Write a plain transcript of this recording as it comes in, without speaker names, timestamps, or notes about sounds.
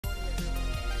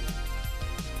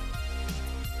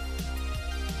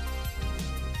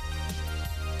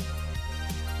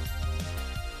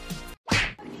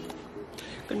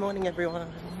Good morning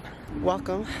everyone.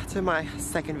 Welcome to my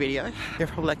second video. You're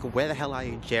probably like, where the hell are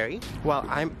you, Jerry? Well,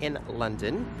 I'm in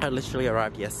London. I literally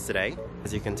arrived yesterday.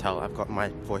 As you can tell, my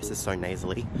voice is so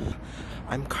nasally.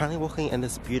 I'm currently walking in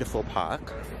this beautiful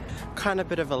park. Kind of a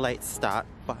bit of a late start,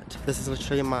 but this is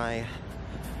literally my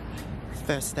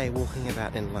first day walking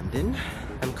about in London.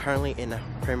 I'm currently in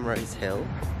Primrose Hill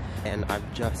and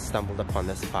I've just stumbled upon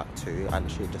this park too. I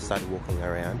literally just started walking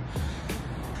around.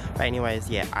 But anyways,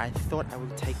 yeah, I thought I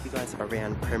would take you guys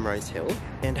around Primrose Hill.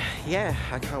 And yeah,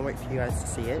 I can't wait for you guys to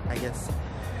see it. I guess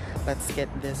let's get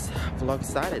this vlog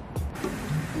started.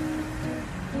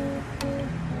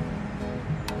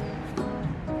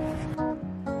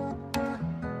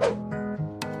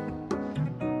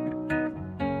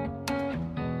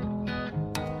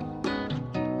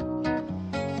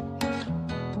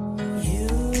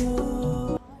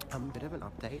 Bit of an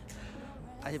update.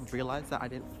 I realized that I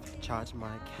didn't charge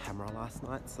my camera last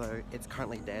night, so it's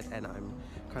currently dead and I'm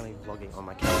currently vlogging on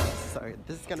my camera. So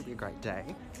this is going to be a great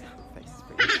day. Face is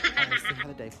pretty. I'll see how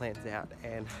the day plans out,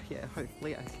 and yeah,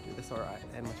 hopefully I can do this alright.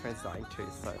 And my friend's dying too,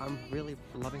 so I'm really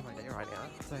loving my day right now.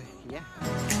 So yeah.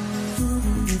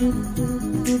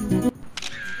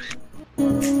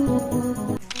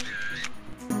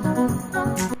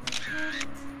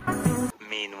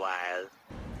 Meanwhile.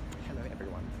 Hello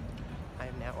everyone. I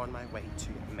am now on my way to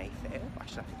Mayfair.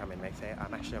 Actually, I think I'm in Mayfair.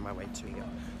 I'm actually on my way to a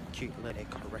cute little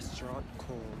restaurant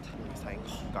called, I'm saying,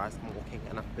 oh, guys, I'm walking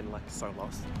and I've been like so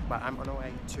lost. But I'm on my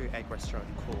way to a restaurant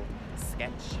called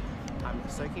Sketch. I'm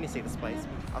so keen to see this place.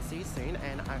 I'll see you soon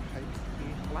and I hope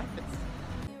you like this.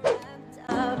 Wrapped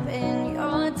up in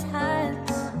your touch,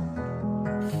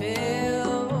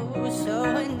 feel so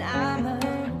enamored.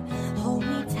 Hold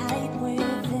me tight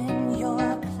within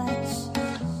your clutch.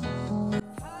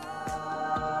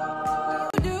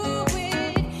 You do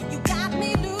it, you got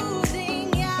me losing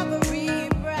every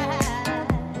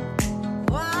breath.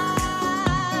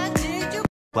 Why did you?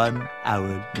 1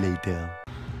 hour later.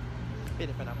 Bit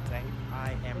of an update.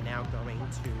 I am now going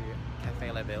to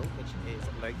Cafe La Ville, which is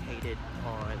located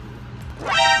on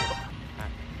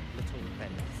Little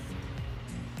Venice.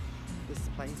 This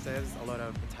place serves a lot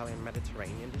of Italian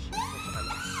Mediterranean dishes, which I'm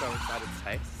so excited to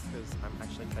taste because I'm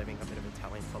actually craving a bit of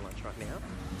Italian for lunch right now.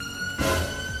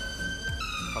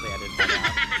 Probably edited that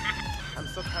out. I'm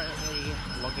still currently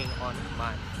logging on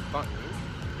my phone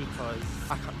because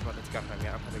I can't bother to go home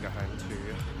yet. I'll probably go home to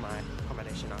my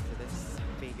accommodation after this.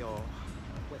 Be your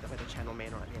weather channel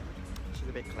man right now. She's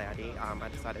a bit cloudy. I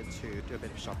decided to do a bit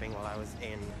of shopping while I was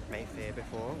in Mayfair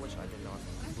before, which I did not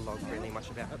vlog really much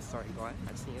about. Sorry guys,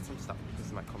 I just needed some stuff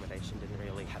because my accommodation didn't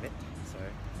really have it, so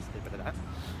just a bit of that.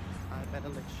 I better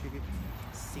let you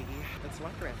see what it's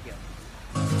like around here.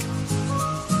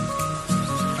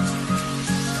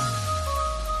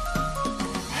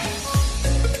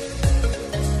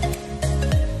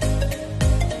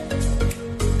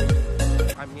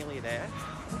 I'm nearly there.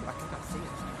 I think I see it.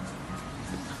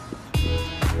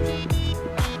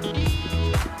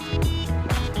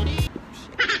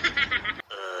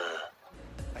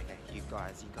 Okay, you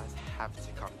guys have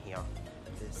to come here.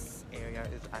 This area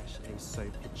is actually so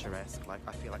picturesque. Like,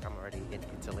 I feel like I'm already in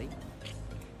Italy.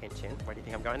 Hint, hint. Where do you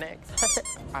think I'm going next?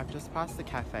 I've just passed the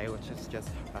cafe, which is just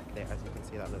back there. As you can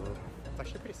see, that little, it's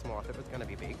actually pretty small. I thought it was going to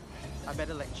be big. I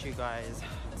better let you guys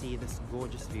see this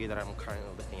gorgeous view that I'm currently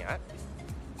looking at.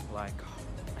 Like,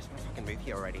 I just want to fucking move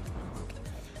here already.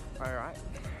 Alright.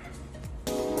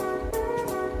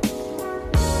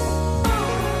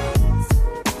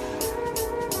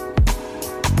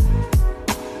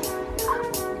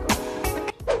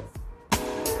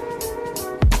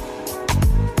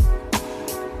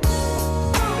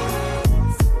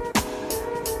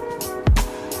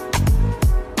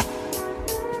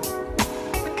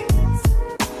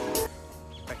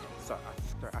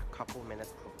 After a couple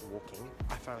minutes of walking,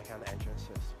 I finally found the entrance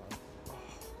to this one. Oh,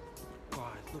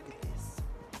 guys, look at this.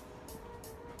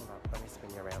 Hold up, let me spin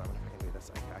you around. I don't know if I can do this.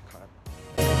 Okay, I can't.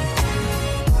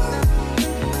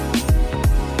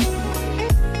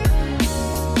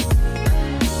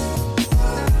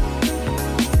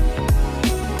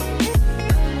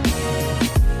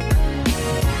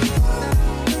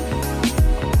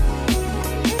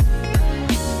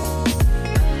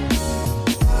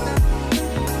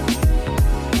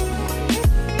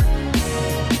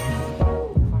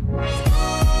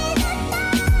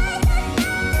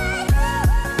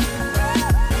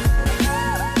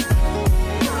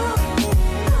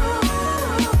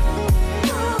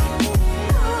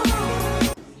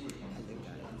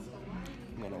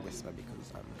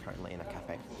 because I'm currently in a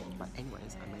cafe. But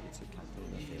anyways, I made it to Cafe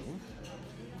La Ville.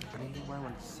 I don't know where I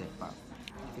want to sit, but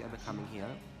if you're ever coming here,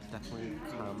 definitely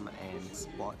come and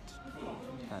spot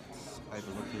that's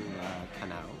overlooking the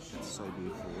canal. It's so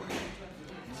beautiful and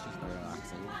it's just very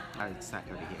relaxing. I sat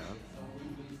over here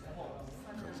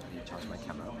because I need to charge my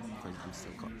camera because I'm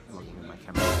still vlogging with my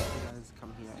camera. You guys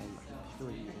come here and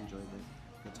really enjoy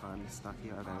the time. The stuff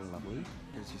here are very lovely.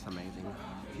 It's just amazing.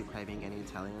 If you're craving any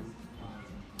Italian,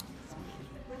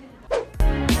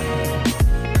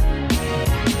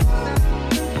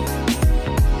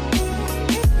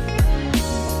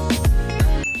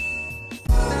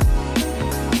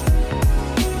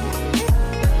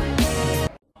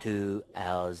 Two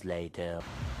hours later.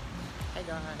 hey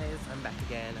guys, I'm back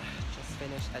again. Just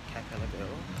finished at Cafe La Ville.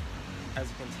 As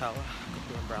you can tell, I got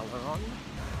the umbrella on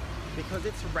because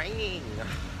it's raining.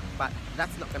 But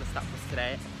that's not going to stop us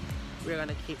today. We're going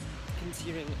to keep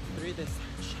continuing through this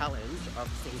challenge of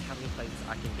seeing how many places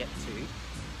I can get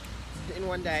to in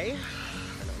one day.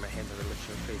 I know my hands are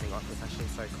literally freezing off. It's actually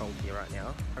so cold here right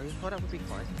now. I really thought I would be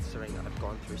fine considering that I've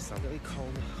gone through some really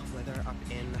cold weather up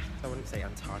in, I wouldn't say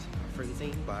Antarctica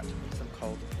freezing, but some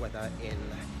cold weather in,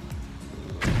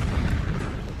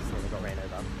 we got rain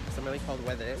over. Some really cold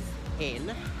weather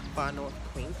in far north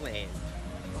Queensland.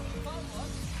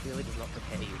 Really does not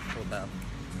prepare you for the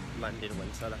London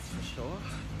winter, that's for sure.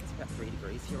 It's about 3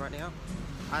 degrees here right now.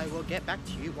 I will get back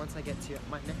to you once I get to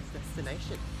my next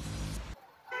destination.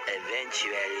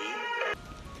 Eventually.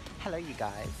 Hello you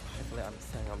guys. Hopefully I'm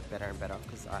saying I'm better and better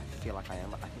because I feel like I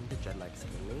am. I think the jet lag's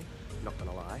hitting me, not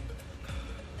gonna lie.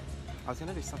 I was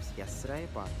gonna do subs yesterday,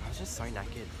 but I was just so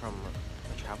knackered from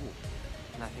the travel.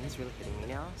 And I think it's really hitting me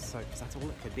now, so because that's all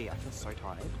it could be. I feel so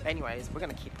tired. Anyways, we're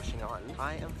gonna keep pushing on.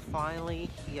 I am finally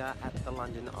here at the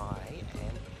London Eye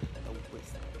and the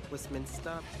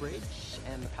Westminster Bridge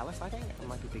and the Palace, I think. I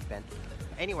might be Big Ben.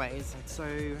 Anyways, it's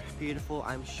so beautiful,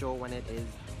 I'm sure, when it is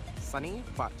sunny,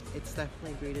 but it's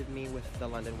definitely greeted me with the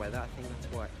London weather. I think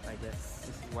that's what, I guess,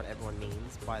 this is what everyone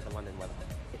means by the London weather.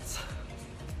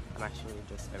 I'm actually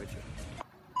just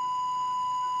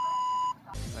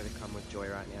overcome with joy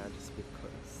right now just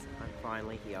because I'm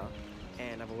finally here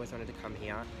and I've always wanted to come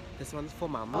here. This one's for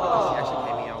Mum because she actually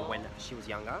came here when she was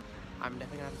younger. I'm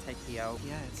definitely gonna have to take here.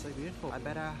 Yeah, it's so beautiful. I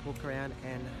better walk around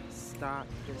and start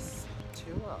this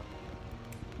tour.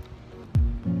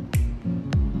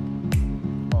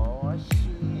 Oh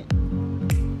shit.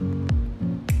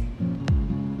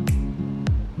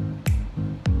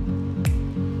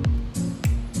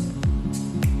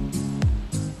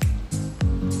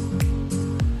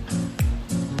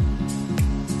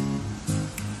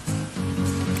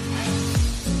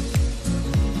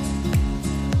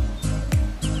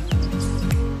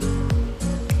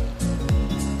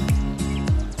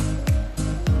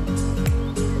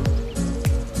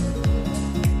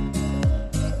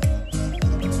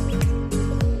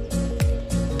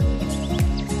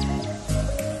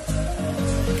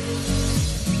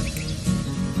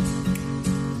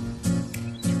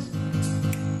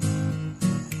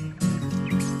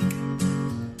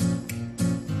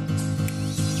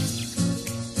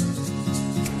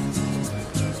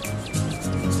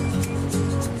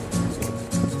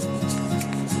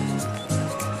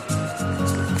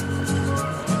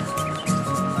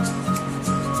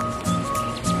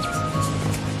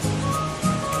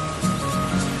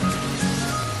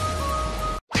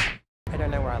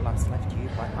 Left you,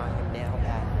 but I am now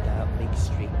at the Leake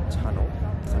Street Tunnel.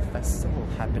 There's a festival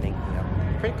happening here.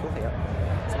 Pretty cool here.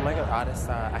 Some local artists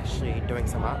are actually doing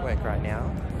some artwork right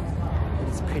now.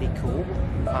 It's pretty cool.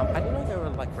 I didn't know there were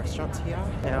like restaurants here.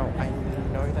 Now I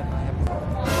know that I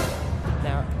have.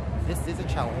 Now this is a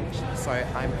challenge, so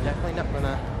I'm definitely not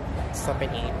gonna stop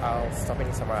and eat. I'll stop and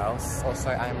eat somewhere else. Also,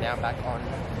 I am now back on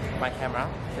my camera.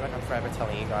 I feel like I'm forever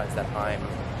telling you guys that my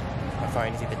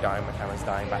phone is either dying, my camera's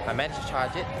dying, but I managed to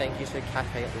charge it. Thank you to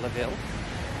Cafe La Ville.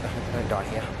 I hope I don't die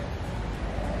here.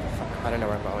 Fuck, I don't know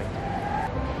where I'm going.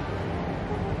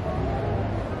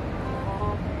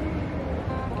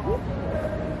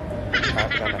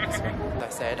 Alright, going back this way. As I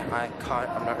said, I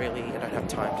don't have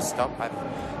time to stop. I've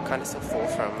kind of still full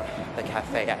from the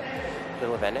cafe at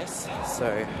Little Venice, so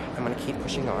I'm gonna keep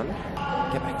pushing on.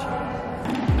 Get back to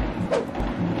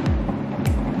you.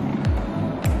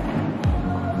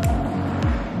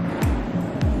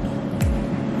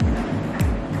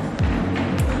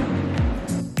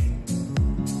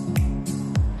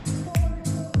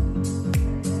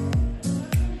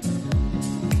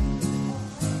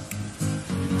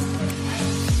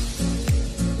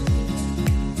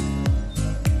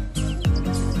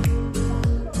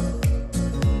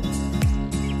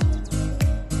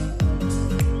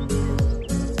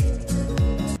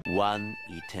 One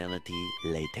eternity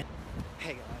later.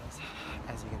 Hey guys,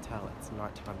 as you can tell, it's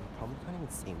night time. You probably can't even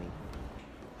see me.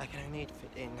 I can only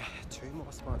fit in 2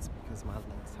 more spots because my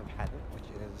legs have had it, which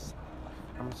is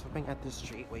I'm stopping at the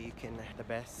street where you can the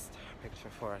best picture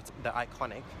for it, the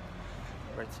iconic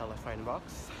red telephone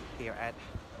box here at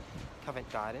Covent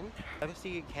Garden. Obviously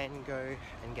you can go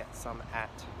and get some at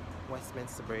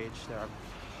Westminster Bridge. There are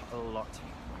a lot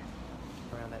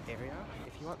around that area.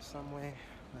 If you want somewhere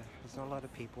where there's not a lot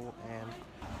of people and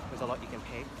there's a lot you can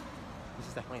pick, this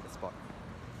is definitely the spot.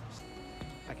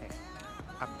 Okay,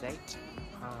 update.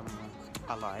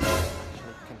 I lied.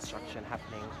 Actually construction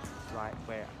happening right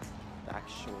where the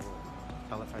actual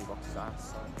telephone boxes are,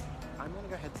 so I'm gonna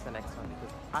go ahead to the next one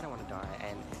because I don't want to die,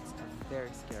 and it's a very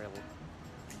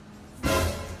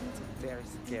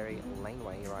scary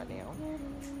laneway right now,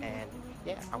 and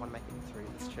yeah, I want to make it through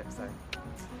this trip, so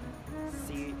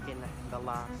see you in the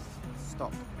last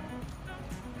stop.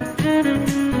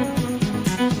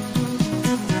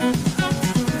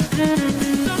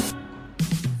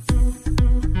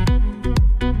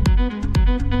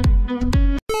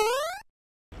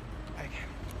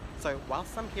 So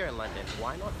whilst I'm here in London,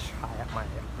 why not try out my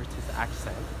British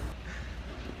accent?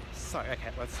 So,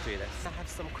 okay, let's do this. I have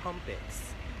some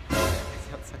crumpets. They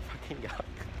sound so fucking yuck.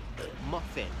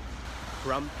 Muffin.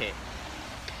 Crumpet.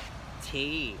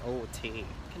 Tea. Oh, tea.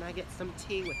 Can I get some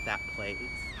tea with that, please?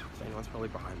 So anyone's probably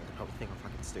behind me. They probably think I'm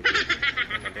fucking stupid.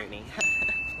 And they don't need.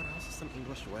 What else are some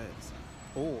English words?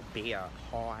 Oh, beer.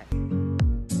 Pie.